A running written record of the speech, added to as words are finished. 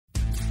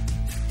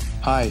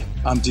Hi,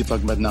 I'm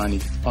Deepak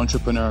Madnani,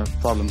 entrepreneur,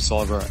 problem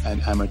solver,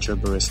 and amateur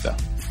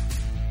barista.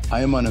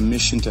 I am on a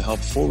mission to help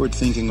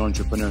forward-thinking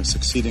entrepreneurs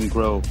succeed and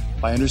grow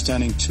by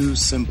understanding two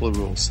simple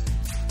rules.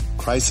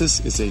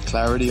 Crisis is a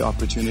clarity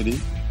opportunity,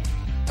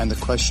 and the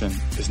question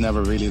is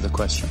never really the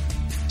question.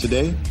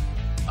 Today,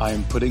 I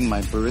am putting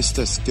my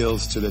barista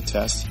skills to the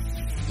test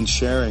and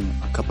sharing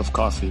a cup of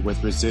coffee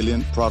with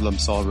resilient problem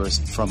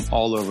solvers from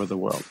all over the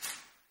world.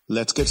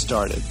 Let's get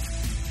started.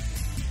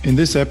 In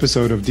this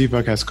episode of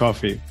Deepak Has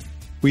Coffee,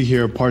 we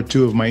hear part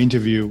 2 of my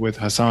interview with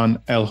Hassan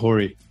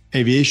El-Houri,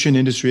 aviation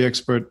industry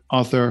expert,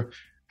 author,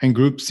 and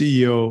group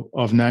CEO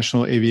of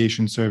National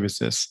Aviation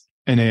Services,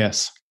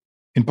 NAS.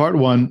 In part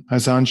 1,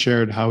 Hassan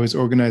shared how his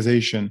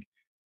organization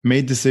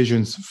made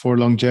decisions for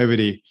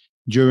longevity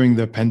during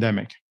the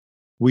pandemic.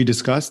 We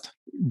discussed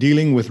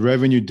dealing with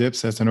revenue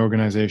dips as an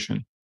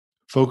organization,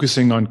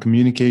 focusing on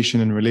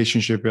communication and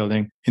relationship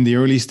building in the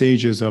early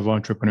stages of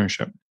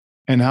entrepreneurship,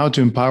 and how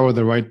to empower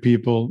the right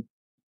people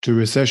to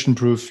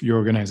recession-proof your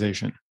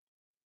organization.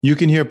 You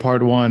can hear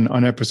part 1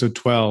 on episode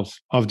 12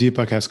 of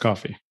Deepak Has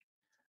Coffee.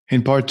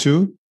 In part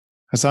 2,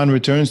 Hassan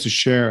returns to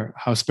share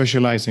how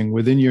specializing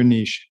within your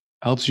niche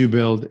helps you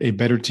build a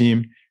better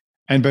team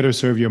and better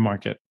serve your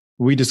market.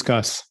 We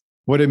discuss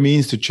what it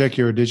means to check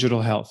your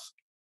digital health,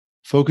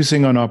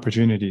 focusing on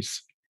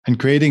opportunities, and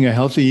creating a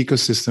healthy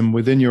ecosystem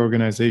within your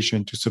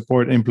organization to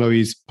support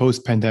employees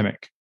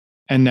post-pandemic.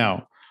 And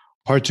now,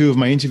 part 2 of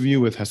my interview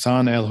with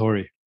Hassan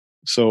El-Houri.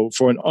 So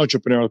for an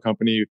entrepreneurial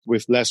company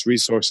with less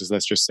resources,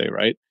 let's just say,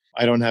 right?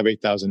 I don't have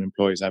 8,000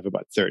 employees. I have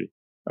about 30.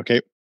 Okay.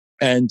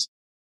 And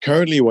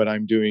currently what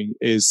I'm doing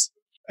is,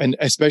 and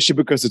especially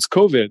because it's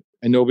COVID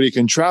and nobody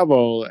can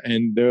travel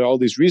and there are all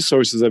these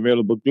resources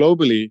available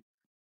globally,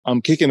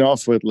 I'm kicking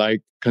off with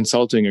like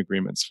consulting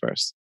agreements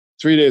first,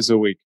 3 days a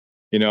week,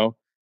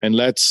 and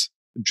let's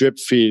drip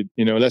feed,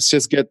 let's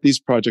just get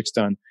these projects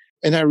done.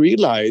 And I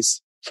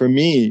realize for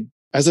me,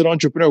 as an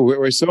entrepreneur,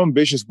 we're so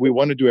ambitious. We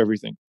want to do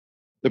everything.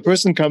 The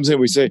person comes in,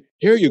 we say,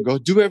 here you go,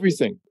 do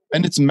everything.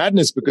 And it's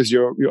madness because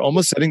you're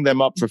almost setting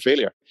them up for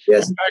failure.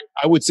 Yes. In fact,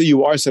 I would say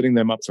you are setting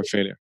them up for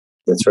failure.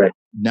 That's right.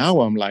 Now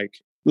I'm like,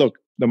 look,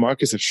 the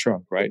markets have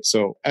shrunk, right?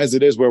 So as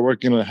it is, we're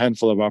working on a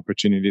handful of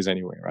opportunities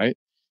anyway, right?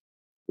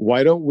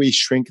 Why don't we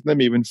shrink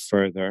them even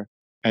further?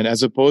 And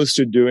as opposed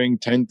to doing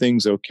 10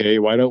 things okay,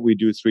 why don't we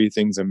do 3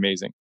 things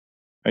amazing?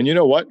 And you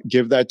know what?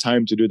 Give that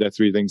time to do that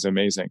 3 things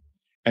amazing.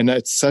 And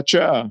that's such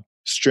a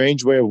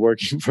strange way of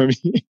working for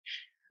me.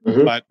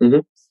 But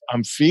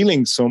I'm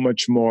feeling so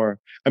much more.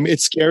 I mean,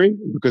 it's scary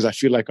because I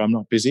feel like I'm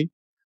not busy,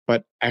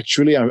 but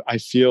actually I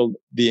feel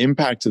the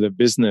impact to the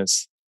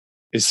business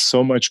is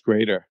so much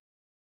greater.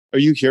 Are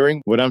you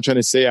hearing what I'm trying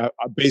to say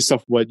based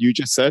off what you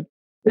just said?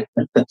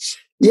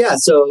 Yeah.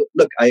 So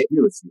look, I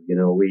agree with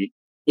you.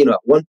 At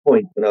one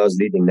point when I was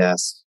leading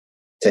NAS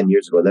 10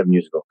 years ago, 11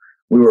 years ago,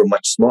 we were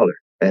much smaller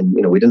and,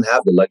 we didn't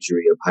have the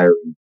luxury of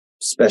hiring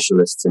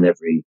specialists in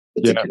every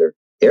particular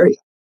area.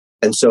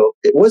 And so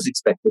it was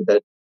expected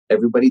that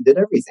everybody did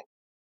everything.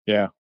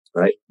 Yeah.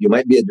 Right. You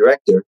might be a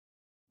director,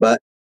 but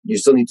you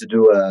still need to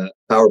do a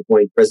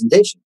PowerPoint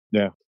presentation.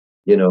 Yeah.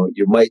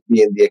 You might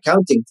be in the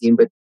accounting team,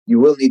 but you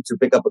will need to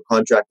pick up a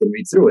contract and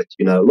read through it.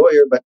 You're not a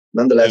lawyer, but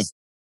nonetheless. Yeah.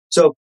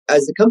 So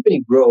as the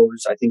company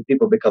grows, I think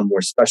people become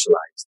more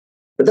specialized.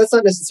 But that's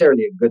not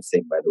necessarily a good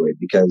thing, by the way,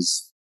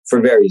 because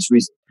for various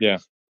reasons. Yeah.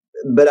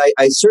 But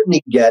I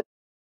certainly get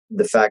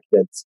the fact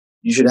that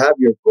you should have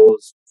your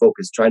goals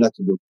focused. Try not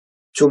to do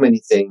too many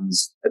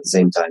things at the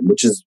same time,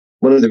 which is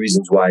one of the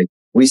reasons why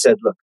we said,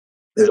 look,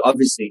 there's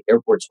obviously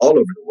airports all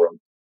over the world,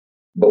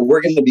 but we're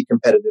going to be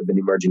competitive in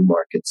emerging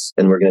markets.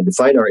 And we're going to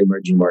define our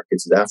emerging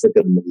markets as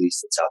Africa, the Middle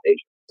East, and South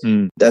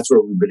Asia. That's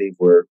where we believe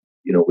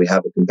we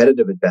have a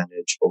competitive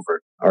advantage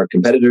over our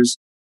competitors.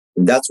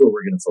 And that's where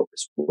we're going to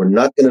focus. We're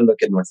not going to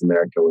look at North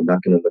America. We're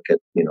not going to look at,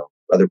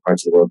 other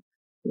parts of the world.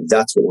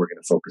 That's what we're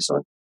going to focus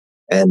on.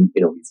 And,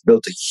 we've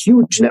built a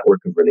huge network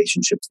of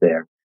relationships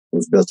there.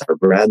 We've built our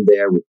brand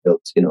there. We've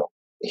built,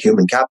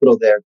 human capital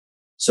there.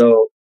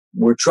 So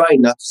we're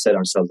trying not to set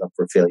ourselves up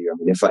for failure. I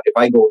mean, if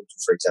I go into,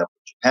 for example,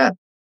 Japan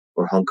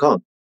or Hong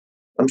Kong,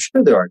 I'm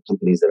sure there are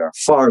companies that are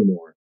far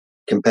more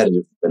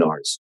competitive than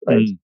ours,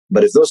 right?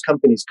 But if those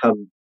companies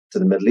come to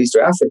the Middle East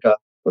or Africa,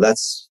 well,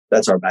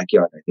 that's our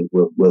backyard. I think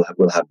we'll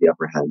have the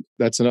upper hand.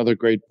 That's another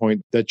great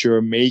point that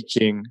you're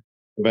making,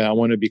 but I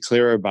want to be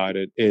clear about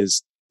it,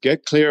 is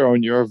get clear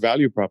on your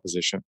value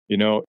proposition.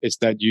 It's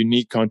that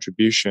unique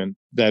contribution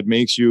that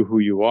makes you who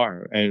you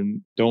are.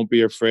 And don't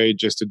be afraid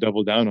just to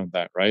double down on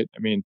that, right? I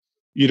mean,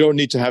 you don't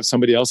need to have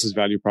somebody else's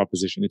value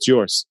proposition. It's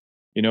yours,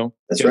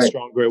 That's Get right.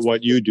 stronger at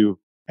what you do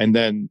and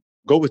then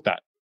go with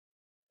that.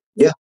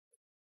 Yeah.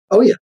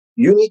 Oh, yeah.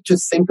 You need to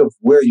think of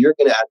where you're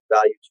going to add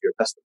value to your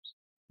customers.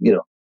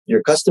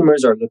 Your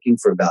customers are looking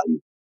for value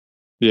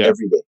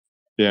every day.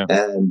 Yeah.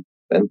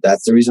 And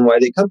that's the reason why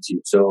they come to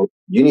you. So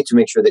you need to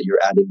make sure that you're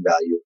adding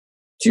value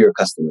to your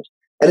customers.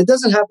 And it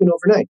doesn't happen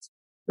overnight,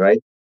 right?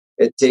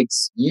 It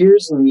takes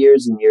years and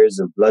years and years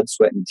of blood,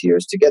 sweat, and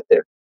tears to get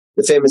there.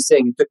 The famous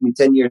saying, it took me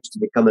 10 years to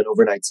become an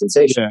overnight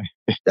sensation.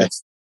 Yeah.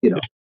 That's,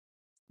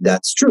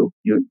 that's true.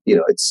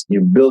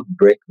 You build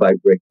brick by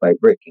brick by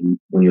brick. And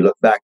when you look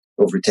back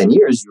over 10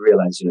 years, you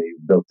realize,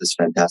 you've built this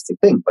fantastic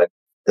thing, but it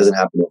doesn't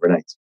happen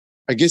overnight.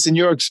 I guess in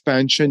your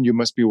expansion, you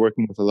must be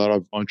working with a lot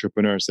of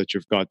entrepreneurs that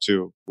you've got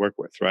to work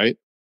with, right?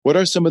 What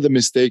are some of the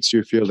mistakes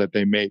you feel that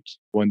they make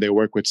when they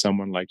work with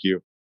someone like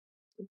you?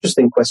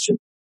 Interesting question.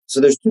 So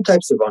there's two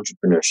types of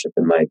entrepreneurship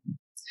in my opinion.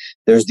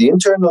 There's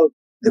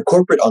the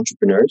corporate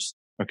entrepreneurs,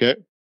 okay,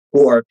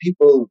 who are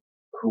people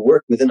who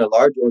work within a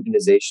large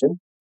organization,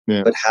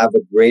 but have a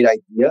great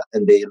idea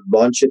and they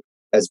launch it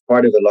as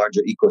part of a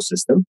larger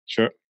ecosystem.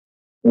 Sure.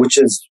 Which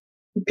is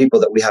people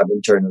that we have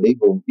internally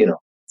who,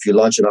 if you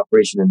launch an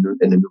operation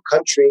in a new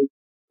country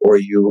or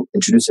you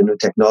introduce a new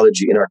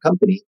technology in our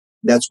company,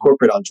 that's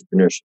corporate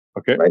entrepreneurship.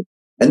 Okay. Right.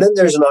 And then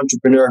there's an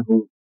entrepreneur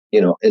who,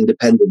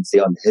 independently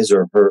on his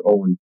or her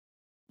own,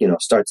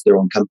 starts their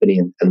own company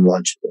and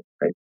launches it.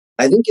 Right.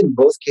 I think in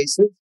both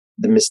cases,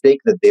 the mistake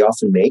that they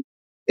often make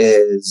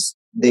is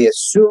they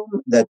assume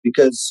that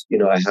because,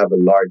 I have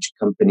a large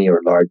company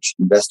or large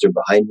investor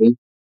behind me,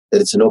 that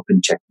it's an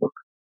open checkbook.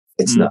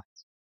 It's not,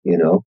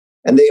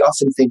 and they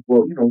often think,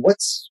 well,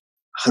 what's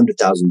 $100,000?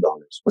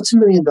 What's $1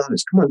 million?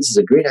 Come on, this is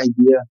a great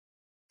idea.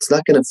 It's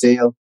not going to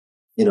fail.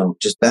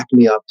 Just back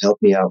me up, help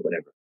me out,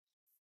 whatever.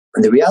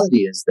 And the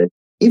reality is that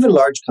even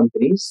large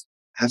companies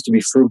have to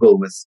be frugal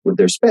with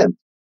their spend,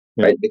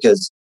 right?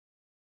 Because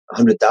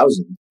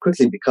 100,000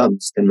 quickly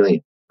becomes 10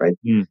 million, right?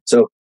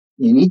 So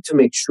you need to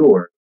make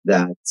sure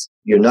that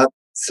you're not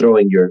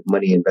throwing your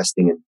money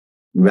investing in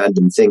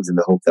random things in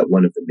the hope that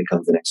one of them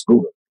becomes the next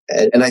Google.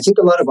 And I think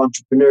a lot of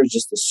entrepreneurs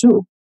just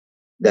assume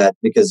that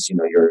because,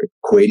 you're a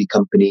Kuwaiti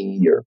company,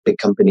 you're a big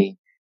company,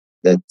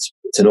 that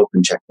it's an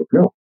open checkbook.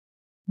 No.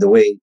 The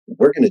way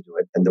we're going to do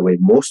it and the way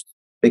most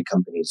big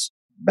companies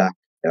back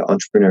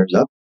entrepreneurs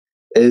up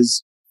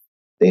is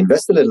they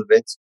invest a little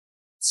bit,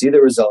 see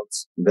the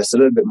results, invest a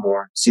little bit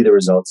more, see the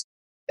results,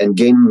 and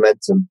gain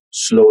momentum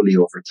slowly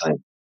over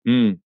time.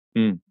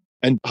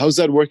 And how's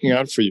that working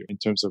out for you in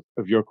terms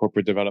of your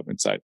corporate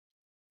development side?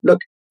 Look,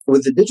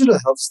 with the digital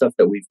health stuff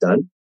that we've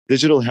done.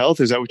 Digital health,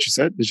 is that what you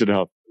said? Digital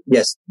health?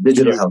 Yes,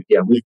 digital health.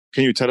 Yeah.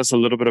 Can you tell us a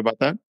little bit about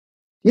that?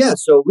 Yeah,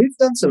 so we've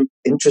done some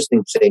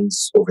interesting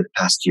things over the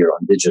past year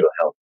on digital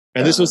health.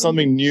 And this was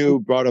something new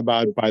brought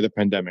about by the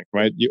pandemic,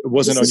 right? It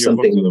wasn't on your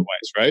books otherwise,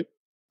 right?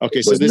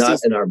 Okay, so this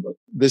is in our book.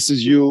 This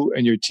is you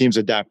and your teams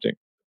adapting,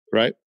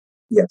 right?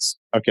 Yes.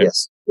 Okay.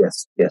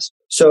 Yes.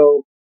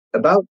 So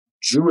about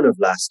June of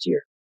last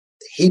year,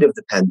 the heat of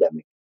the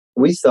pandemic,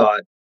 we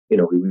thought, we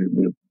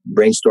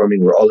brainstorming,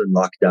 we're all in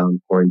lockdown,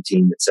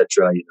 quarantine,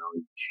 etc.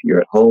 You're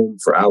at home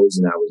for hours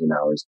and hours and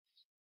hours.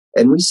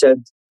 And we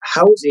said,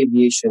 how is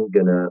aviation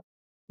gonna,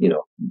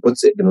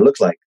 what's it gonna look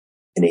like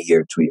in a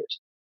year, 2 years?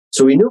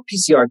 So we knew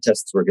PCR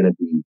tests were gonna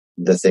be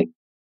the thing.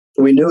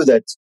 We knew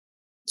that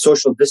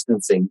social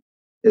distancing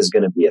is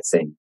gonna be a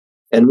thing.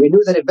 And we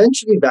knew that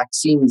eventually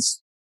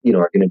vaccines,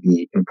 are gonna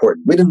be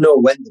important. We didn't know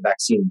when the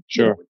vaccine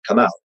would come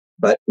out,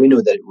 but we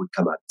knew that it would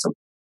come out at some point.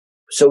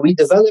 So we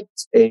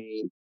developed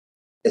a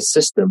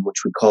system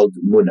which we called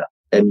MUNA,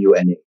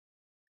 M-U-N-A,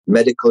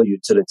 Medical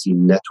Utility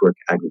Network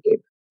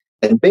Aggregator.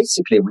 And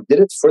basically, we did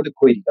it for the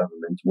Kuwaiti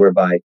government,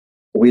 whereby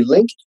we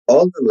linked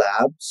all the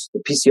labs,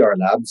 the PCR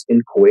labs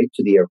in Kuwait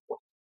to the airport.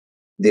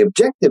 The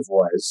objective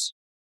was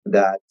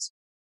that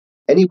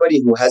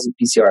anybody who has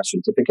a PCR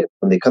certificate,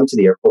 when they come to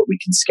the airport, we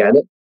can scan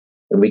it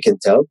and we can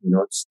tell,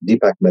 it's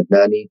Deepak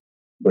Madnani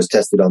was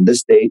tested on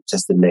this date,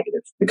 tested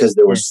negative, because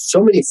there were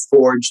so many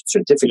forged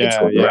certificates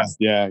going around.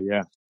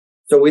 Yeah.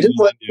 So we didn't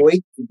want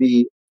Kuwait to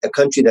be a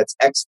country that's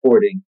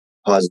exporting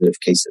positive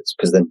cases,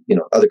 because then,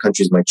 other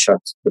countries might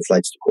shut the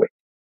flights to Kuwait.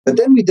 But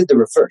then we did the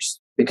reverse,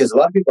 because a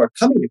lot of people are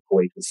coming to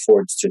Kuwait with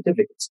forged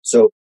certificates.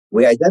 So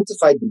we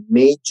identified the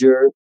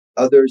major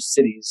other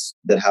cities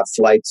that have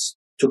flights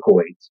to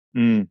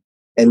Kuwait.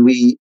 And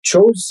we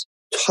chose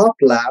top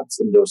labs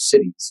in those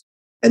cities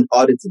and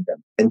audited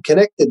them and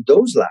connected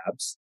those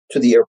labs to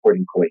the airport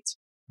in Kuwait.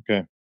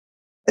 Okay.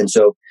 And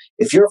so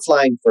if you're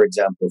flying, for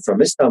example,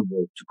 from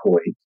Istanbul to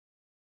Kuwait,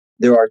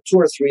 there are 2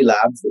 or 3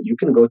 labs that you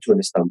can go to in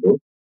Istanbul.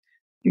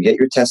 You get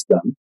your test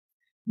done.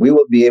 We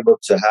will be able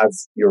to have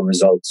your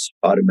results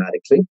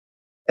automatically,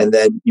 and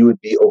then you would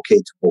be okay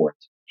to board.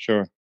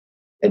 Sure.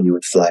 And you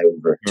would fly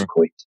over to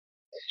Kuwait.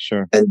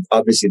 Sure. And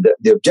obviously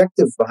the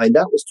objective behind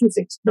that was 2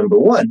 things. Number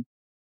 1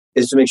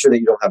 is to make sure that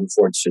you don't have a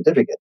forged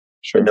certificate.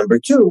 Sure. And number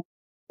 2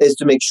 is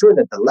to make sure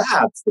that the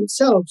labs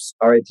themselves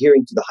are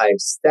adhering to the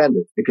highest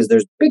standards, because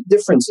there's big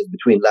differences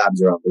between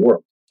labs around the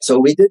world. So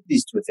we did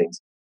these 2 things.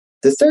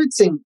 The third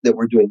thing that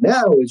we're doing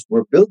now is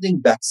we're building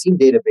vaccine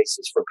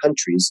databases for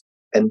countries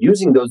and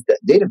using those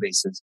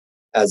databases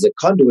as a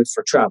conduit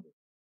for travel.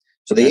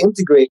 So they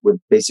integrate with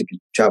basic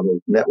travel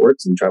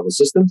networks and travel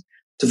systems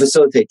to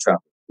facilitate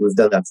travel. We've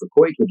done that for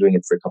Kuwait. We're doing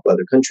it for a couple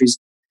other countries.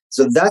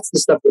 So that's the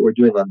stuff that we're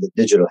doing on the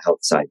digital health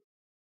side.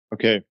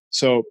 Okay.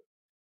 So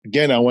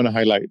again, I want to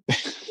highlight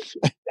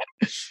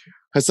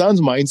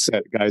Hassan's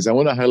mindset, guys. I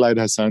want to highlight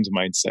Hassan's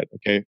mindset.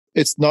 Okay.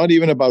 It's not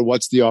even about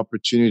what's the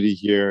opportunity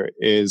here.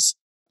 Is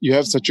you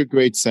have such a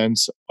great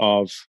sense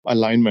of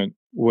alignment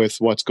with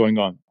what's going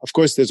on. Of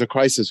course, there's a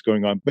crisis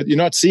going on, but you're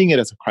not seeing it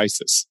as a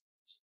crisis.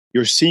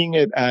 You're seeing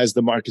it as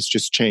the market's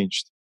just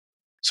changed.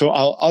 So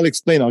I'll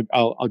explain.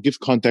 I'll give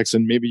context,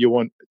 and maybe you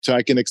want, so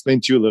I can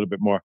explain to you a little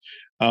bit more,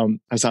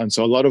 Hassan.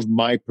 So a lot of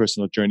my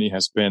personal journey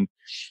has been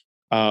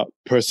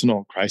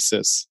personal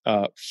crisis,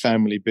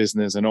 family,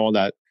 business, and all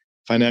that,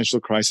 financial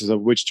crisis, of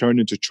which turned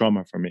into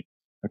trauma for me.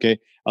 Okay.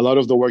 A lot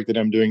of the work that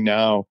I'm doing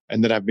now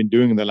and that I've been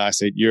doing in the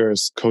last 8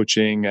 years,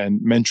 coaching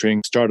and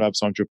mentoring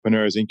startups,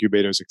 entrepreneurs,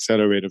 incubators,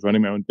 accelerators,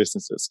 running my own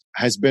businesses,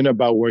 has been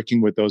about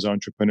working with those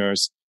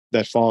entrepreneurs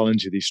that fall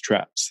into these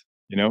traps,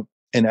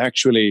 And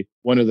actually,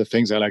 one of the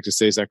things I like to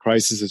say is that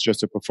crisis is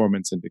just a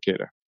performance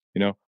indicator,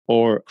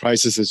 or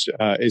crisis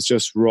is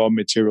just raw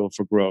material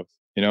for growth,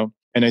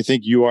 And I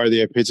think you are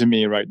the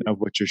epitome right now of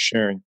what you're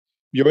sharing.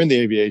 You're in the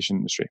aviation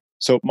industry.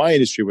 So my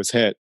industry was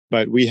hit,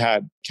 but we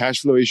had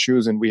cash flow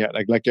issues and we had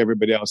like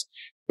everybody else,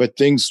 but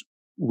things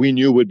we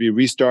knew would be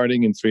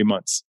restarting in 3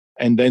 months.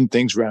 And then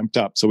things ramped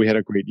up. So we had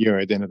a great year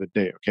at the end of the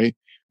day. Okay.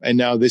 And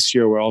now this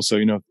year, we're also,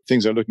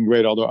 things are looking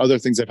great, although other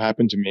things have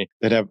happened to me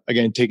that have,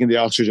 again, taken the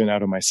oxygen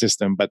out of my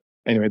system. But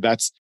anyway,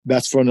 that's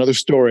for another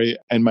story.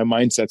 And my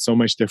mindset's so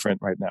much different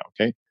right now.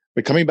 Okay.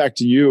 But coming back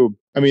to you,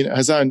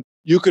 Hassan,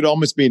 you could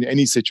almost be in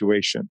any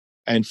situation.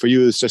 And for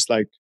you, it's just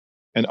like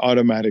an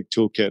automatic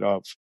toolkit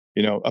of,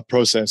 a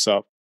process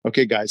of,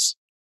 okay, guys,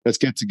 let's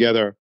get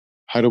together.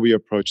 How do we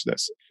approach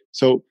this?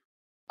 So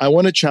I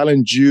want to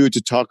challenge you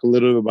to talk a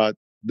little about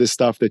this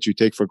stuff that you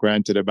take for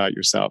granted about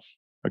yourself.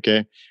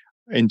 Okay.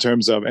 In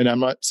terms of, and I'm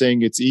not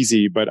saying it's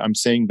easy, but I'm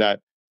saying that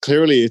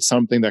clearly it's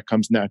something that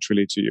comes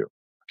naturally to you.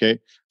 Okay.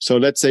 So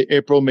let's say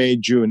April, May,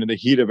 June, in the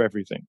heat of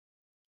everything.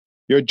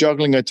 You're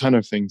juggling a ton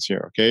of things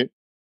here. Okay.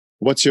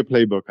 What's your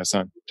playbook,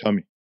 Hassan? Tell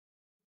me.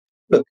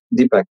 Look,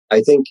 Deepak,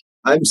 I think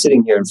I'm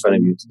sitting here in front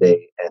of you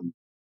today and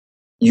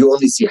you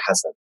only see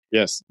Hassan.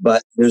 Yes.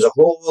 But there's a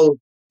whole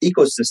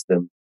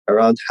ecosystem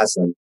around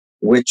Hassan,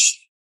 which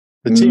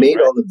made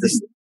all of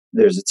this.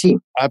 There's a team.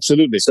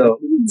 Absolutely. So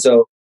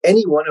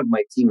any one of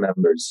my team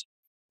members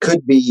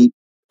could be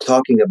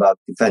talking about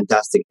the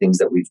fantastic things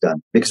that we've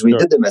done because we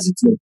did them as a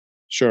team.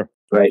 Sure.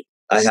 Right.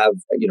 I have,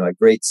 a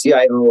great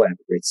CIO. I have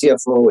a great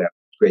CFO. We have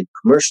a great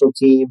commercial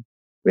team.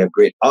 We have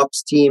great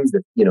ops teams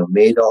that,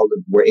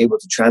 were able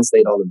to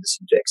translate all of this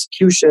into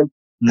execution.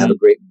 Mm-hmm. I have a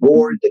great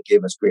board that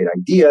gave us great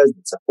ideas,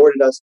 that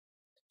supported us.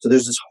 So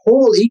there's this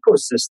whole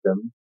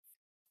ecosystem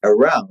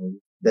around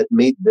that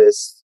made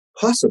this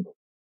possible.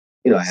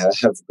 I have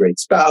a great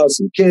spouse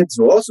and kids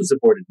who also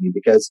supported me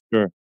because,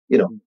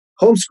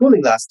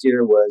 homeschooling last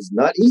year was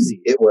not easy.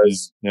 It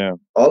was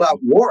all out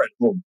war at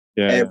home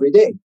every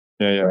day.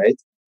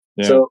 Right?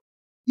 Yeah. So,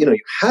 you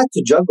had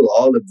to juggle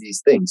all of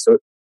these things. So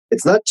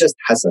it's not just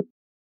Hassan,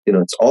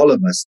 it's all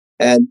of us.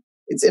 And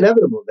it's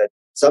inevitable that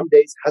some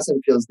days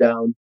Hassan feels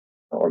down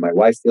or my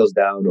wife feels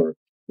down or,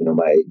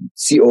 my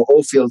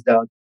COO feels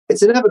down.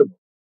 It's inevitable.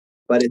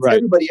 But it's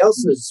everybody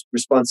else's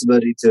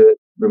responsibility to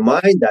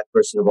remind that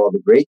person of all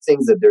the great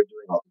things that they're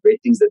doing, all the great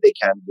things that they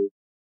can do,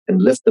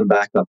 and lift them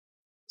back up.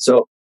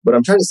 So what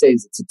I'm trying to say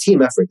is it's a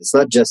team effort. It's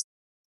not just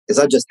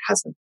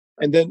Hassan.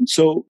 And then,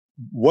 so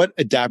what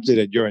adapted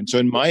at your end? So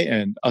in my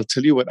end, I'll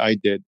tell you what I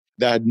did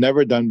that I'd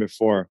never done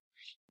before.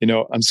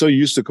 I'm so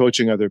used to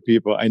coaching other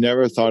people. I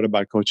never thought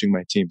about coaching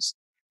my teams.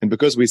 And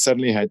because we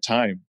suddenly had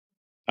time,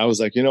 I was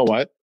like, you know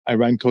what? I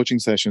ran coaching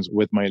sessions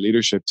with my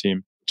leadership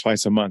team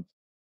twice a month.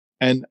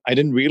 And I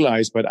didn't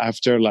realize, but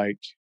after like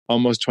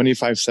almost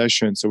 25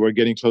 sessions, so we're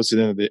getting close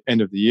to the end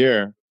of the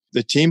year,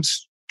 the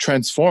team's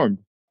transformed.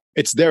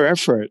 It's their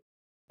effort.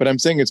 But I'm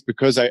saying it's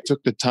because I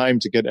took the time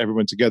to get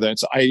everyone together. And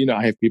so I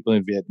have people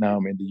in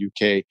Vietnam, in the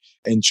UK,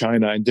 in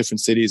China, in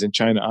different cities in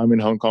China. I'm in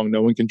Hong Kong.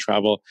 No one can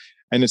travel.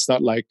 And it's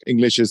not like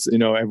English is,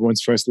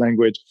 everyone's first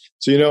language.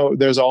 So,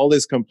 there's all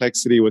this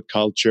complexity with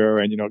culture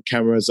and,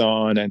 cameras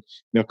on and,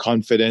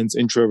 confidence,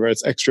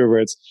 introverts,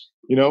 extroverts,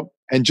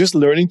 and just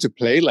learning to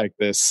play like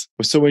this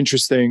was so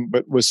interesting,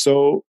 but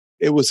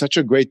it was such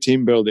a great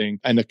team building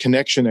and a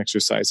connection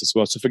exercise as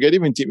well. So forget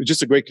even team,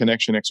 just a great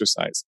connection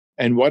exercise.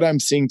 And what I'm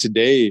seeing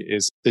today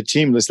is the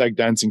team is like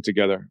dancing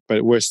together,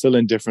 but we're still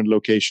in different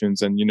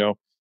locations and,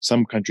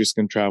 some countries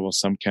can travel,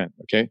 some can't.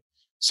 Okay.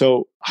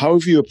 So how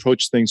have you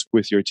approached things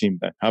with your team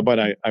then? How about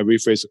I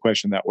rephrase the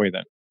question that way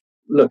then?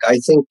 Look, I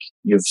think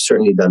you've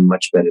certainly done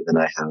much better than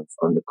I have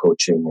on the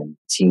coaching and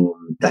team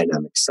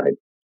dynamics side.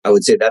 I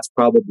would say that's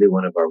probably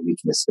one of our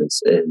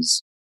weaknesses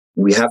is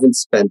we haven't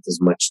spent as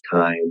much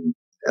time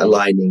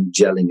aligning,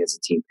 gelling as a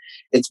team.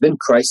 It's been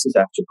crisis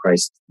after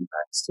crisis.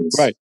 Since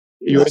right.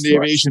 You're in the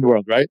aviation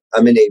world, right?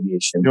 I'm in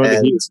aviation.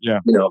 And,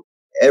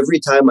 every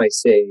time I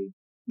say,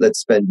 let's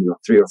spend,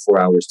 3 or 4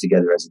 hours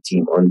together as a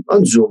team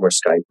on Zoom or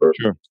Skype or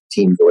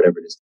Teams or whatever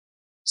it is,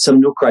 some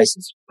new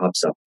crisis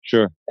pops up.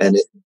 Sure. And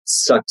it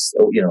sucks,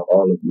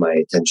 all of my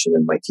attention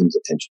and my team's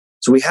attention.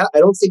 So I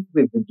don't think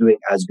we've been doing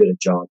as good a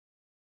job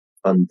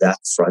on that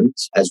front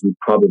as we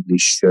probably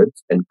should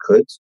and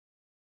could.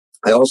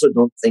 I also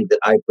don't think that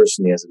I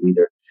personally as a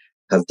leader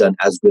have done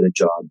as good a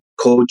job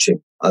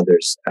coaching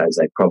others as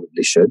I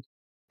probably should.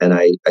 And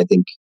I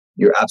think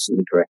You're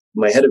absolutely correct.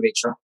 My head of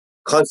HR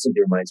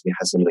constantly reminds me,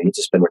 Hassan, you need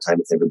to spend more time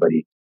with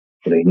everybody.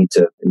 You need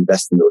to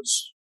invest in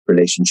those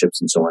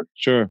relationships and so on.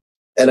 Sure.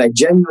 And I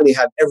genuinely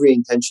have every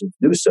intention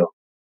to do so.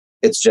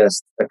 It's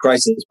just a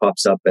crisis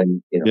pops up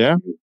and, you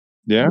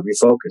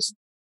refocus.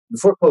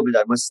 Before COVID,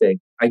 I must say,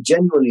 I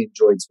genuinely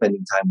enjoyed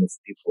spending time with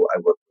people I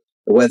work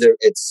with, whether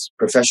it's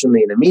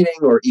professionally in a meeting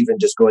or even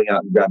just going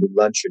out and grabbing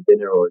lunch or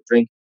dinner or a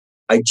drink.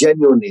 I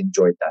genuinely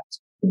enjoyed that.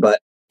 But,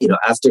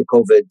 after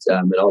COVID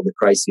and all the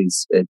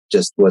crises, it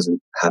just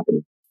wasn't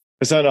happening.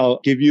 Hassan, I'll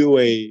give you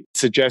a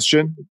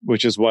suggestion,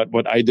 which is what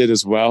I did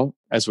as well,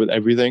 as with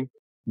everything.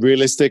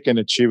 Realistic and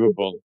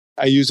achievable.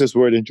 I use this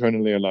word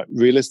internally a lot.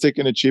 Realistic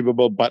and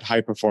achievable, but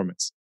high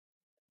performance.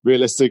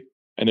 Realistic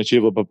and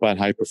achievable, but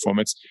high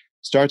performance.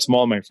 Start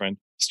small, my friend.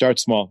 Start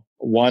small.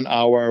 1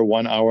 hour,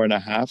 1 hour and a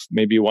half,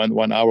 maybe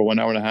one hour, 1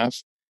 hour and a half,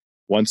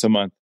 once a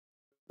month.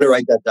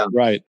 Write that down.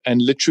 Right.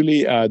 And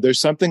literally, there's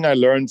something I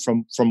learned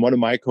from one of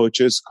my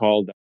coaches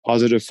called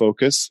positive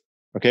focus.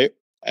 Okay.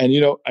 And,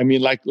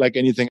 like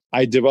anything,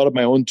 I develop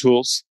my own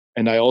tools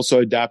and I also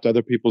adapt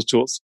other people's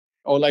tools.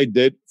 All I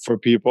did for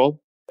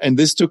people, and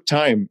this took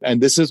time,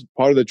 and this is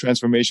part of the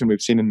transformation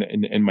we've seen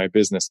in my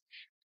business.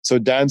 So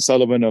Dan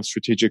Sullivan of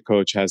Strategic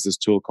Coach has this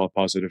tool called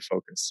Positive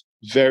Focus.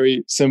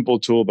 Very simple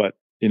tool, but,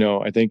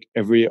 I think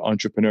every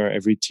entrepreneur,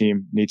 every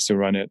team needs to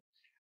run it.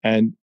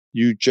 And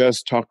you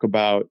just talk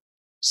about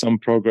some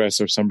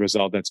progress or some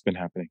result that's been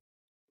happening.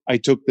 I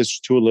took this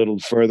tool a little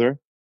further.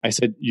 I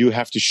said, you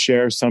have to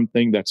share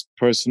something that's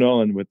personal,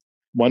 and with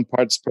one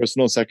part's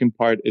personal, second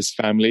part is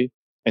family,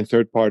 and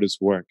third part is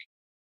work.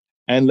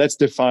 And let's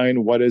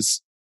define what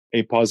is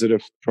a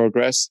positive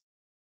progress.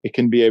 It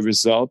can be a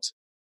result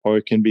or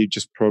it can be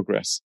just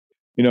progress.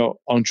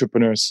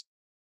 Entrepreneurs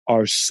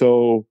are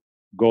so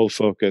goal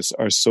focused,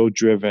 are so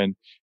driven.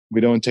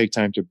 We don't take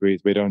time to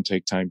breathe. We don't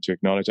take time to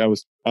acknowledge. I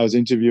was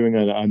interviewing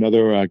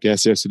another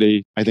guest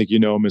yesterday. I think you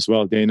know him as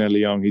well, Dana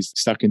Leong. He's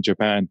stuck in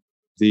Japan,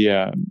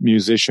 the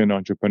musician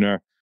entrepreneur.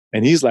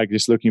 And he's like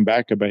just looking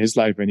back about his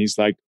life, and he's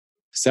like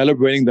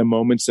celebrating the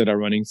moments that are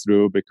running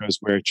through because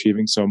we're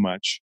achieving so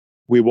much.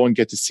 We won't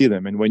get to see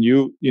them. And when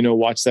you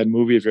watch that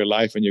movie of your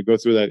life and you go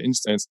through that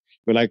instance,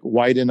 you're like,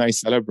 why didn't I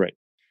celebrate?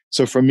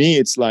 So for me,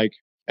 it's like,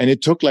 and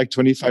it took like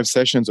 25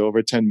 sessions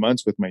over 10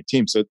 months with my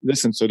team. So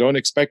listen, so don't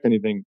expect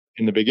anything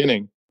in the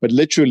beginning, but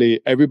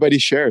literally everybody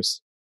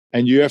shares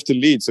and you have to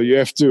lead. So you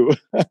have to,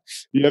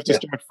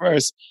 start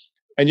first.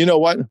 And you know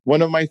what?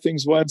 One of my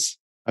things was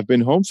I've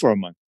been home for a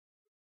month.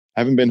 I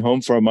haven't been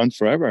home for a month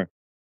forever.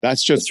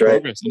 That's just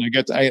progress.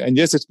 Right. And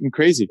yes, it's been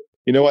crazy.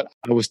 You know what?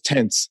 I was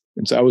tense.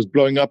 And so I was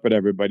blowing up at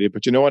everybody.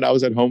 But you know what? I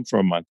was at home for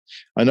a month.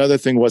 Another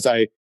thing was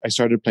I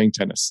started playing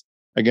tennis.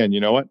 Again, you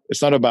know what?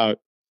 It's not about,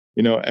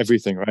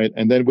 everything, right?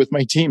 And then with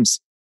my teams,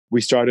 we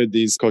started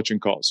these coaching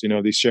calls,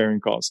 these sharing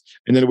calls.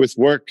 And then with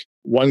work,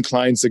 one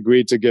client's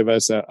agreed to give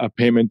us a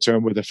payment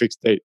term with a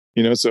fixed date,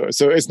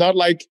 so it's not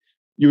like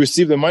you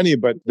receive the money,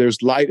 but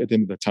there's light at the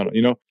end of the tunnel,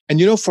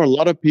 And for a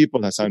lot of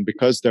people, Hassan,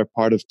 because they're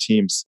part of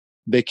teams,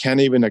 they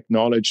can't even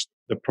acknowledge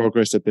the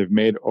progress that they've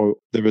made or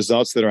the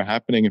results that are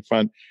happening in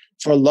front.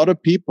 For a lot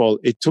of people,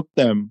 it took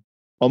them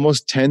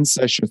almost 10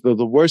 sessions.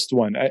 The worst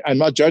one, I'm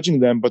not judging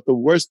them, but the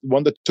worst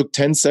one that took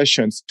 10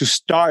 sessions to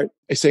start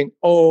is saying,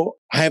 oh,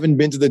 I haven't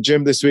been to the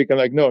gym this week. I'm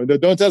like, no,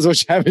 don't tell us what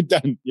you haven't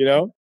done.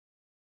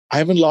 I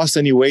haven't lost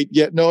any weight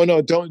yet. No,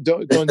 don't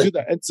do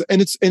that.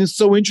 And it's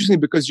so interesting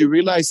because you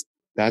realize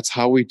that's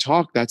how we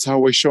talk. That's how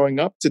we're showing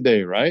up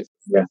today, right?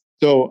 Yeah.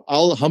 So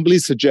I'll humbly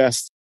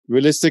suggest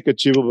realistic,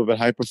 achievable, but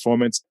high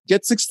performance.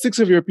 Get six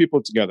of your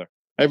people together.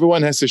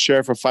 Everyone has to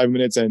share for 5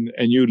 minutes and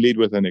you lead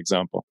with an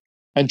example.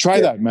 And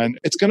try that, man.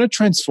 It's going to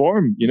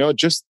transform,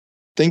 just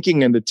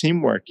thinking and the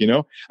teamwork,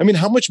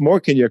 how much more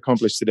can you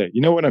accomplish today?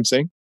 You know what I'm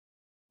saying?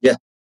 Yeah,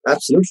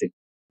 absolutely.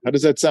 How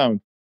does that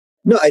sound?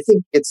 No, I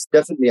think it's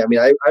definitely,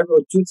 I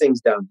wrote 2 things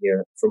down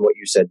here from what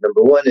you said.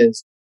 Number one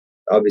is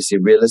obviously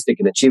realistic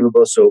and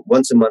achievable. So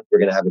once a month, we're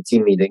going to have a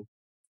team meeting.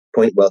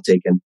 Point well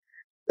taken.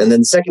 And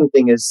then the second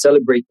thing is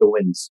celebrate the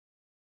wins.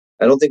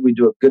 I don't think we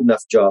do a good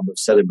enough job of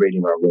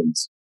celebrating our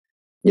wins.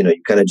 You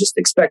kind of just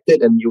expect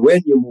it and you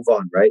win, you move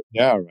on, right?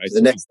 Yeah, right. To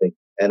the next thing.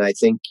 And I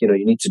think, you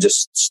need to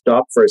just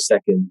stop for a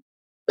second,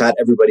 pat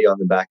everybody on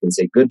the back and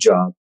say, good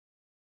job.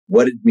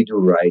 What did we do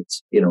right?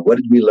 What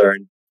did we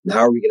learn? And how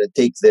are we going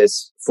to take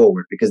this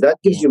forward? Because that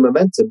gives you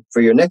momentum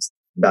for your next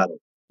battle.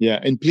 Yeah.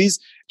 And please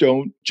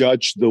don't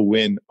judge the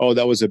win. Oh,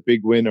 that was a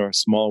big win or a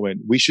small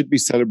win. We should be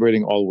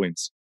celebrating all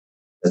wins.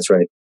 That's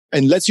right.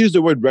 And let's use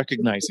the word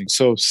recognizing.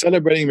 So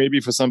celebrating, maybe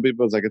for some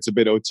people, it's like it's a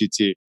bit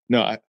OTT.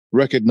 No,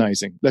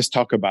 recognizing. Let's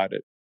talk about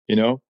it.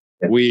 Yeah.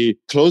 We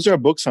close our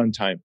books on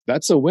time.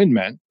 That's a win,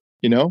 man.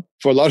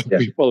 For a lot of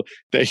people,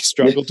 they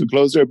struggle to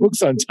close their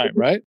books on time,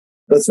 right?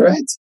 That's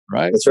right.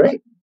 Right. That's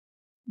right.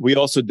 We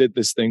also did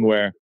this thing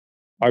where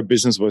our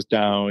business was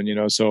down,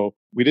 so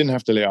we didn't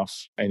have to lay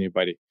off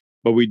anybody,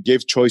 but we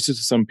gave choices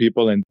to some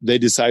people and they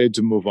decided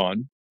to move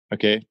on.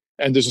 Okay.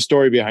 And there's a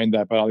story behind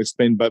that, but I'll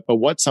explain. But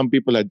what some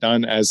people had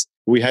done as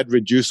we had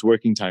reduced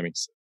working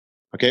timings.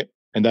 Okay.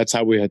 And that's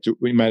how we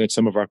managed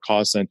some of our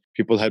costs, and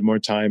people had more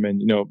time,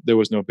 and, there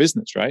was no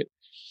business, right?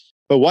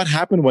 But what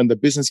happened when the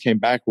business came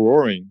back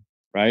roaring,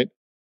 right?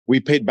 We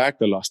paid back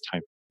the lost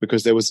time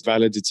because there was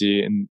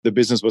validity and the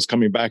business was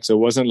coming back. So it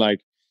wasn't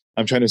like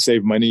I'm trying to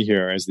save money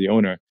here as the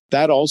owner.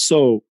 That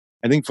also,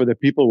 I think for the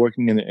people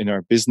working in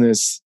our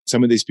business,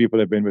 some of these people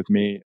have been with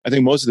me. I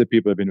think most of the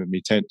people have been with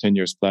me 10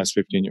 years plus,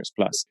 15 years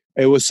plus.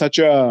 It was such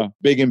a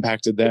big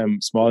impact to them,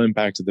 small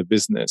impact to the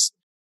business.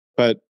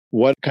 But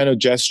what kind of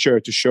gesture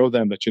to show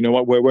them that, you know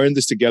what, we're in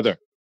this together,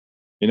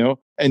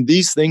 And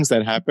these things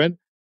that happen,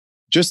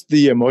 just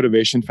the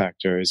motivation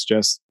factor is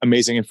just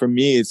amazing. And for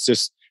me,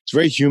 it's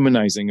very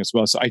humanizing as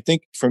well. So I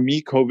think for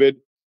me, COVID,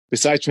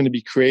 besides trying to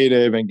be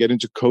creative and get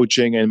into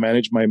coaching and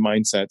manage my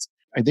mindsets,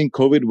 I think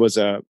COVID was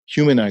a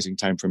humanizing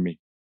time for me,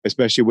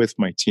 especially with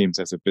my teams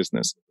as a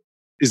business.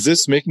 Is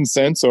this making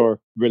sense or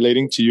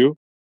relating to you?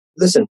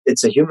 Listen,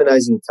 it's a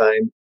humanizing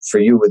time for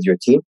you with your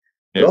team,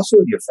 but also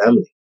with your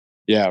family.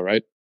 Yeah,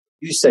 right.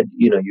 You said,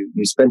 you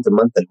spent a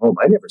month at home.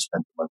 I never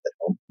spent a month at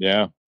home.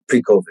 Yeah.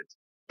 Pre-COVID.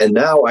 And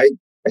now I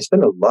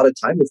spend a lot of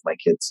time with my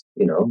kids.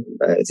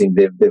 I think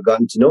they've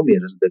gotten to know me a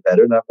little bit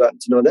better, and I've gotten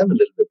to know them a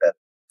little bit better.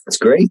 It's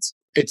great.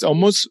 It's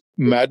almost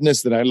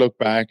madness that I look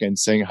back and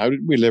saying, how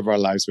did we live our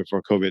lives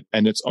before COVID?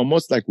 And it's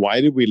almost like,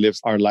 why did we live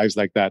our lives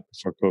like that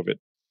before COVID?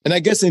 And I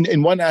guess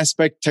in one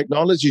aspect,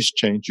 technology's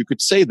changed. You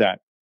could say that,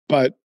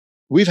 but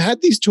we've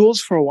had these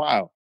tools for a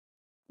while.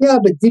 Yeah,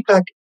 but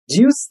Deepak, do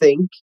you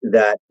think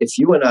that if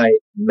you and I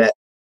met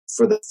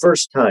for the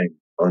first time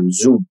on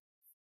Zoom,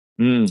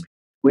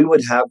 we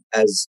would have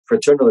as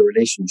fraternal a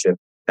relationship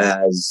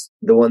as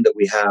the one that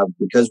we have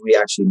because we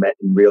actually met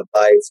in real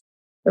life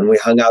and we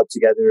hung out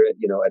together,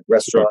 at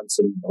restaurants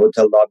and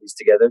hotel lobbies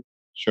together?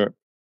 Sure.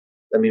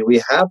 I mean,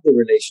 we have the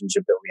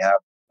relationship that we have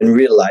in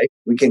real life.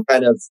 We can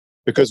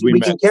because we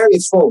can carry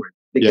it forward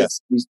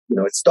because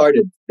it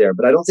started there.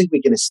 But I don't think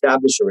we can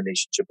establish a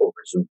relationship over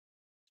Zoom.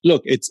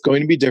 Look, it's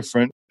going to be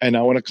different. And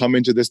I want to come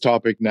into this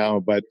topic now,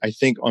 but I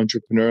think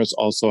entrepreneurs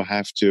also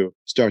have to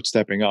start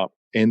stepping up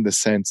in the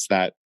sense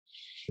that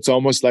it's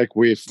almost like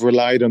we've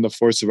relied on the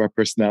force of our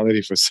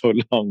personality for so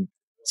long.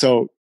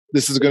 So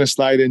this is going to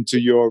slide into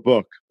your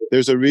book.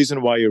 There's a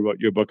reason why you wrote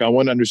your book. I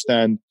want to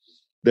understand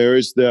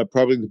there's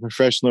probably the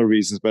professional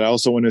reasons, but I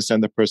also want to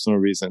understand the personal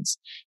reasons.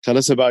 Tell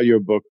us about your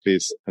book,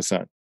 please,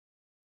 Hassan.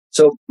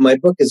 So my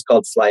book is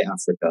called Fly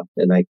Africa,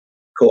 and I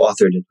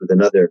co-authored it with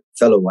another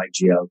fellow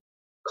YGL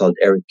called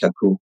Eric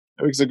Kaku.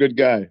 Eric's a good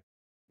guy.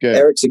 Good.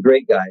 Eric's a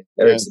great guy.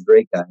 A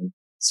great guy.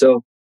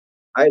 So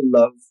I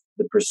love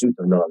the pursuit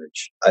of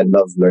knowledge. I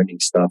love learning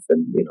stuff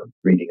and,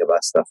 reading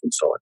about stuff and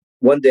so on.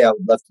 One day I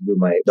would love to do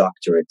my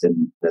doctorate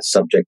in a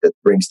subject that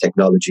brings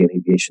technology and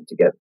aviation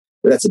together.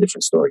 But that's a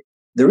different story.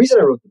 The reason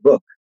I wrote the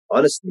book,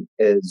 honestly,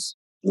 is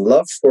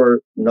love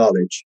for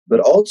knowledge, but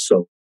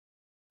also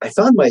I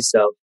found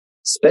myself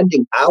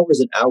spending hours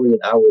and hours and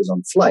hours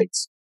on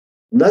flights,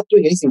 not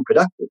doing anything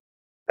productive.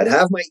 I'd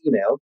have my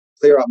email,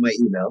 clear out my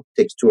email,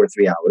 takes 2 or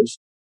 3 hours.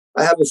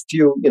 I have a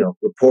few,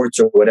 reports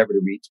or whatever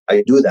to read.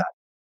 I do that.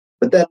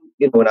 But then,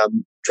 when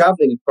I'm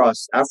traveling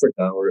across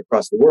Africa or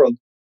across the world,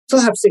 I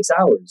still have 6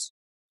 hours.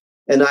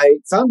 And I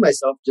found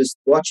myself just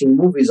watching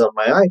movies on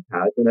my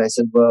iPad. And I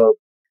said, well,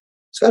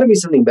 there's got to be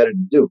something better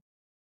to do.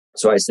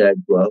 So I said,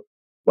 well,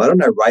 why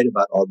don't I write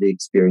about all the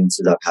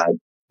experiences I've had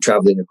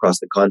traveling across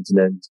the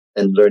continent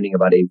and learning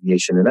about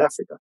aviation in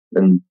Africa?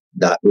 And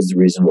that was the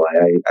reason why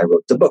I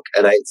wrote the book.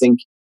 And I think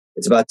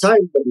it's about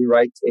time that we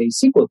write a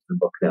sequel to the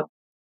book now,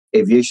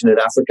 Aviation in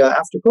Africa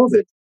After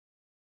COVID.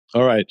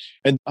 All right.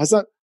 And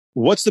Hassan,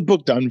 what's the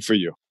book done for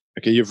you?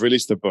 Okay, you've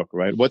released the book,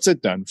 right? What's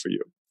it done for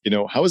you?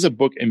 How has a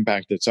book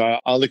impacted? So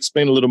I'll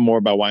explain a little more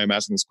about why I'm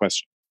asking this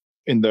question.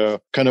 In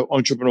the kind of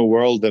entrepreneurial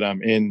world that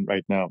I'm in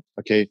right now,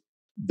 okay,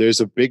 there's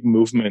a big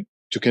movement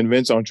to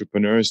convince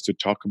entrepreneurs to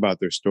talk about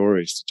their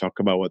stories, to talk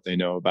about what they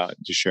know about,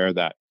 to share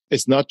that.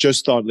 It's not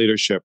just thought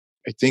leadership.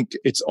 I think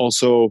it's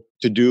also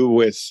to do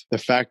with the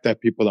fact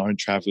that people aren't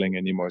traveling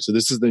anymore. So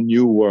this is the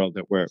new world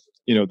that we're,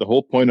 the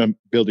whole point of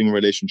building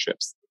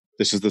relationships.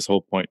 This is this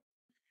whole point.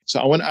 So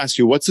I want to ask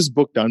you, what's this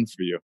book done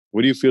for you?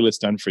 What do you feel it's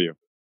done for you?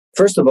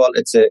 First of all,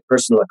 it's a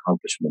personal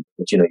accomplishment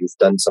that, you've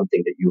done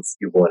something that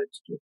you've wanted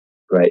to do,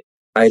 right?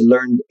 I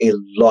learned a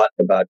lot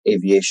about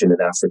aviation in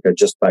Africa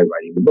just by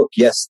writing the book.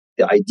 Yes,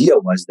 the idea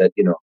was that,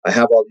 I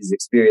have all these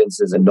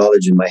experiences and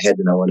knowledge in my head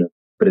and I want to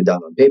put it down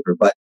on paper.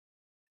 But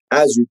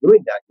as you're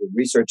doing that, you're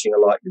researching a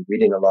lot, you're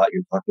reading a lot,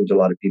 you're talking to a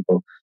lot of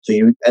people. So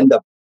you end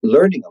up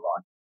learning a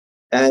lot,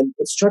 and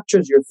it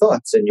structures your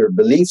thoughts and your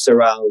beliefs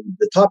around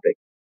the topic.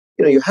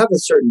 You have a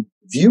certain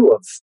view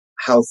of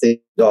how things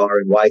are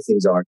and why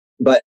things are,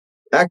 but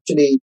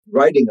actually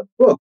writing a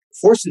book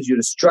forces you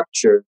to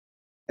structure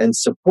and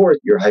support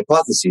your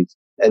hypotheses.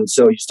 And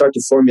so you start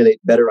to formulate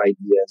better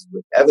ideas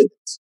with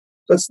evidence.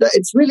 So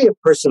it's really a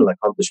personal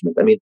accomplishment.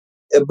 I mean,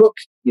 a book,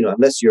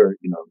 unless you're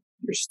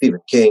Stephen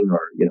King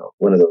or,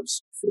 one of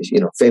those,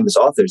 famous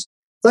authors,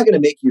 it's not going to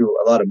make you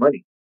a lot of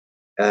money.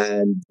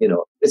 And,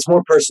 it's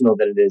more personal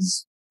than it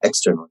is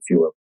external, if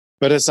you will.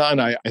 But Hassan,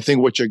 I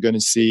think what you're going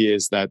to see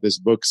is that this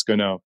book's going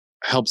to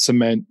help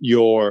cement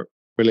your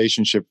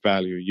relationship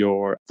value,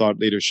 your thought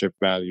leadership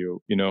value,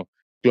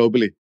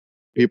 globally.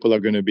 People are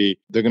going to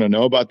they're going to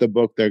know about the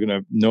book. They're going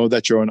to know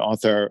that you're an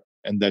author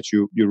and that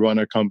you run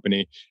a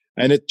company.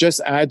 And it just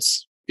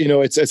adds,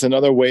 it's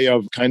another way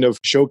of kind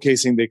of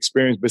showcasing the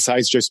experience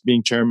besides just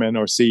being chairman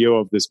or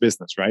CEO of this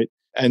business, right?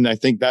 And I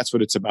think that's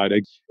what it's about.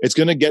 It's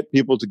going to get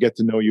people to get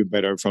to know you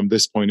better from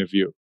this point of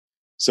view.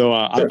 So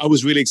sure. I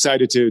was really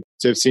excited to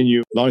have seen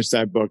you launch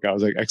that book. I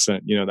was like,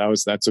 excellent.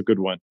 That's a good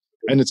one.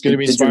 And it's going to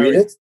be inspiring. Did you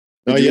read it?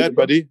 Not yet,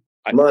 buddy.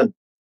 Come on.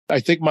 I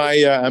think my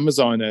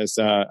Amazon I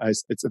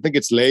think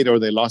it's late or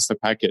they lost the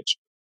package.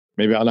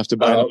 Maybe I'll have to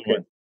buy another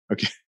one.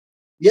 Okay.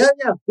 Yeah.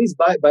 Please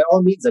buy by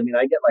all means. I mean,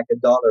 I get like $1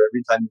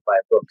 every time you buy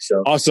a book.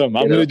 So awesome.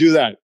 I'm going to do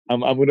that. I'm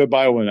going to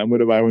buy one. I'm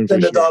going to buy one.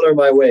 Send $1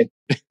 my way.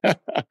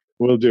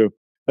 Will do.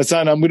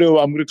 Hassan, I'm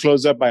going to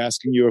close up by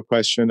asking you a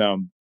question.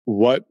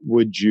 What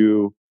would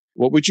you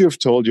have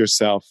told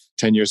yourself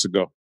 10 years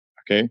ago?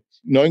 Okay.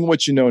 Knowing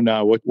what you know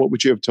now, what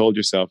would you have told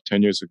yourself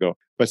 10 years ago?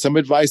 But some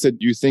advice that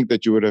you think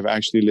that you would have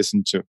actually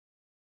listened to.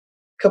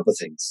 Couple of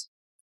things.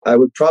 I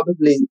would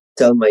probably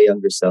tell my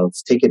younger self,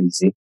 take it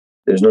easy.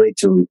 There's no need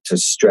to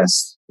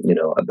stress,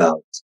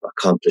 about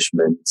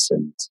accomplishments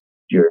and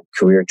your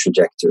career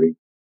trajectory.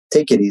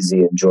 Take it easy.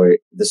 Enjoy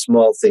the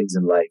small things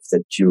in life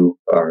that you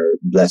are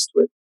blessed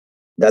with.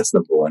 That's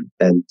number one.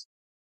 And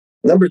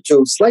number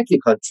two, slightly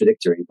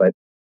contradictory, but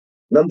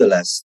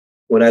nonetheless,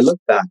 when I look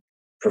back,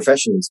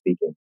 professionally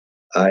speaking,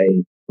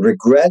 I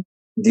regret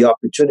the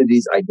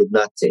opportunities I did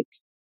not take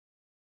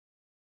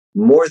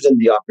more than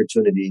the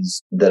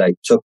opportunities that I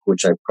took,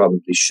 which I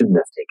probably shouldn't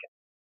have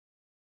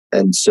taken.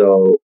 And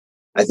so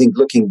I think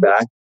looking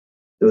back,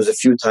 there was a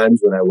few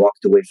times when I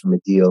walked away from a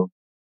deal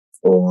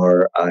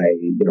or I,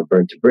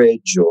 burnt a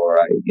bridge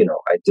or I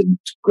didn't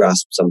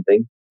grasp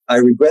something. I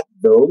regret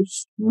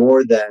those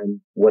more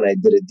than when I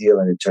did a deal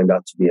and it turned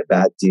out to be a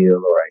bad deal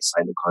or I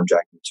signed a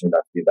contract and it turned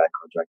out to be a bad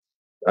contract.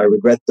 I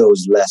regret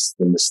those less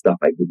than the stuff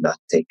I did not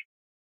take.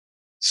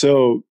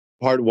 So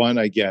part one,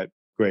 I get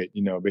great.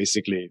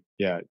 Basically,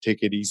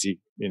 take it easy,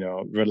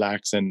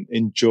 relax and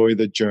enjoy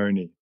the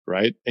journey,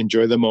 right?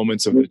 Enjoy the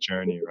moments of the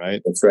journey,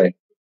 right? That's right.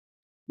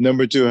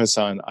 Number two,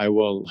 Hassan, I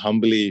will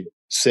humbly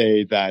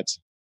say that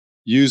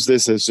use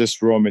this as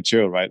just raw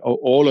material, right?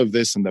 All of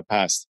this in the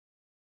past.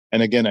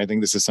 And again, I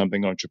think this is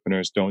something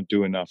entrepreneurs don't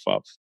do enough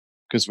of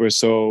because we're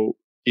so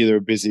either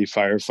busy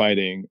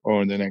firefighting or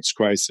on the next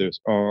crisis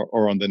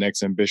or on the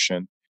next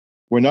ambition.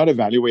 We're not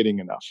evaluating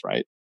enough,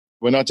 right?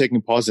 We're not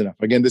taking pause enough.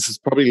 Again, this is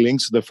probably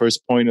linked to the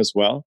first point as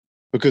well,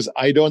 because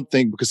I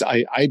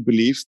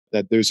believe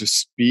that there's a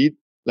speed,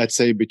 let's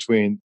say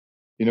between,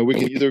 we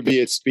can either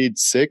be at speed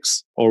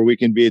 6 or we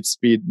can be at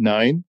speed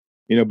 9,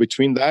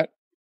 between that,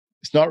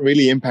 it's not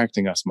really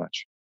impacting us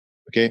much.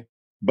 Okay.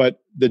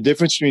 But the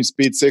difference between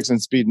speed 6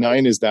 and speed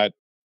 9 is that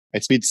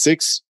at speed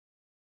 6,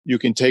 you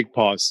can take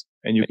pause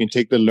and you can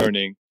take the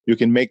learning. You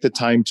can make the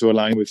time to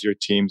align with your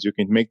teams. You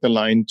can make the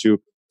line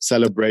to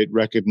celebrate,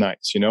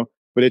 recognize,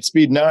 But at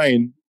speed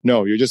 9,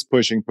 no, you're just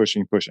pushing.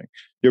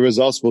 Your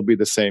results will be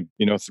the same,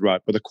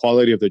 throughout, but the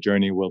quality of the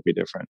journey will be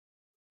different.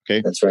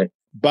 Okay. That's right.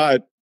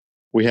 But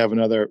we have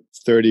another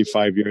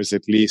 35 years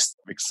at least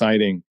of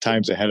exciting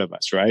times ahead of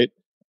us, right?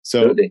 So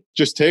Absolutely.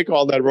 Just take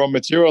all that raw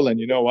material and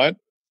you know what?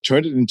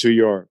 Turn it into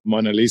your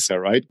Mona Lisa,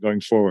 right?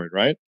 Going forward,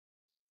 right?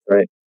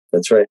 Right.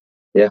 That's right.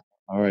 Yeah.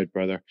 All right,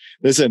 brother.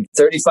 Listen.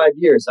 35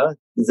 years, huh?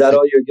 Is that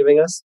all you're giving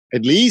us?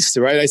 At least,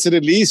 right? I said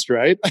at least,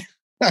 right?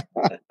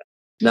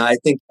 No, I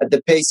think at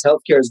the pace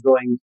healthcare is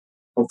going,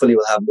 hopefully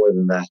we'll have more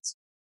than that.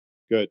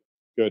 Good.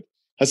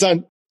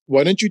 Hassan,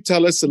 why don't you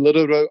tell us a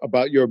little bit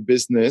about your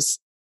business,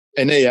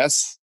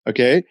 NAS,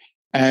 okay?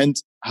 And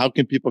how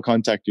can people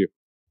contact you?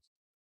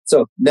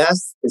 So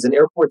NAS is an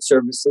airport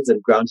services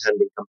and ground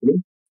handling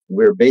company.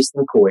 We're based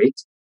in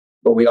Kuwait,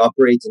 but we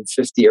operate in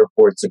 50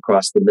 airports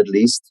across the Middle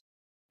East,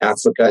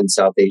 Africa, and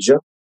South Asia.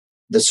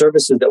 The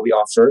services that we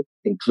offer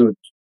include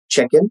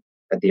check-in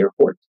at the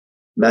airport,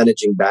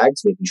 managing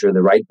bags, making sure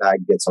the right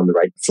bag gets on the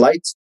right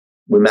flight.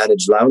 We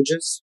manage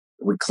lounges.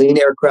 We clean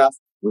aircraft.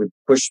 We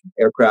push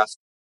aircraft.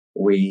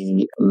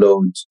 We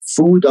load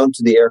food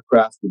onto the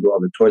aircraft. We do all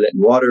the toilet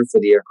and water for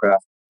the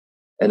aircraft.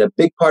 And a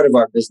big part of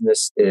our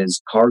business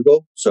is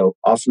cargo. So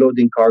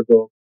offloading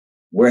cargo,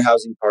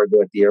 warehousing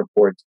cargo at the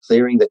airport,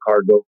 clearing the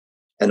cargo,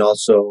 and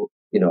also,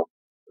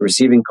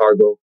 receiving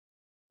cargo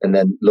and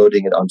then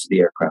loading it onto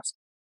the aircraft.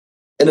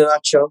 In a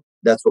nutshell,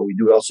 that's what we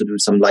do. We also do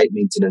some light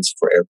maintenance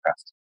for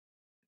aircraft.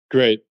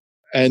 Great.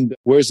 And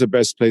where's the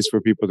best place for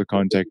people to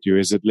contact you?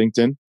 Is it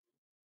LinkedIn?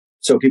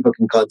 So people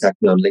can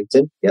contact me on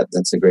LinkedIn. Yep,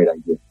 that's a great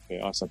idea. Okay,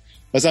 awesome.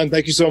 Hassan,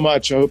 thank you so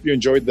much. I hope you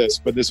enjoyed this,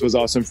 but this was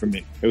awesome for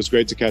me. It was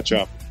great to catch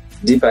up.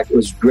 Deepak, it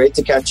was great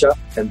to catch up,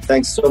 and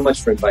thanks so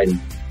much for inviting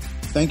me.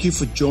 Thank you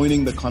for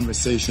joining the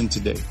conversation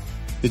today.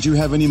 Did you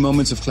have any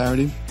moments of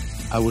clarity?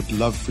 I would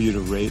love for you to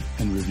rate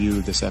and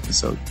review this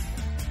episode.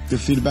 Your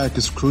feedback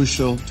is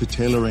crucial to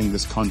tailoring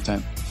this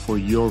content for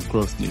your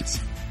growth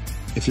needs.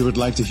 If you would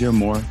like to hear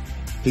more,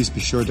 please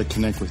be sure to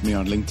connect with me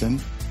on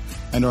LinkedIn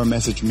and or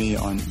message me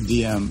on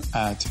DM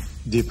at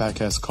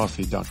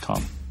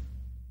deepakscoffee.com.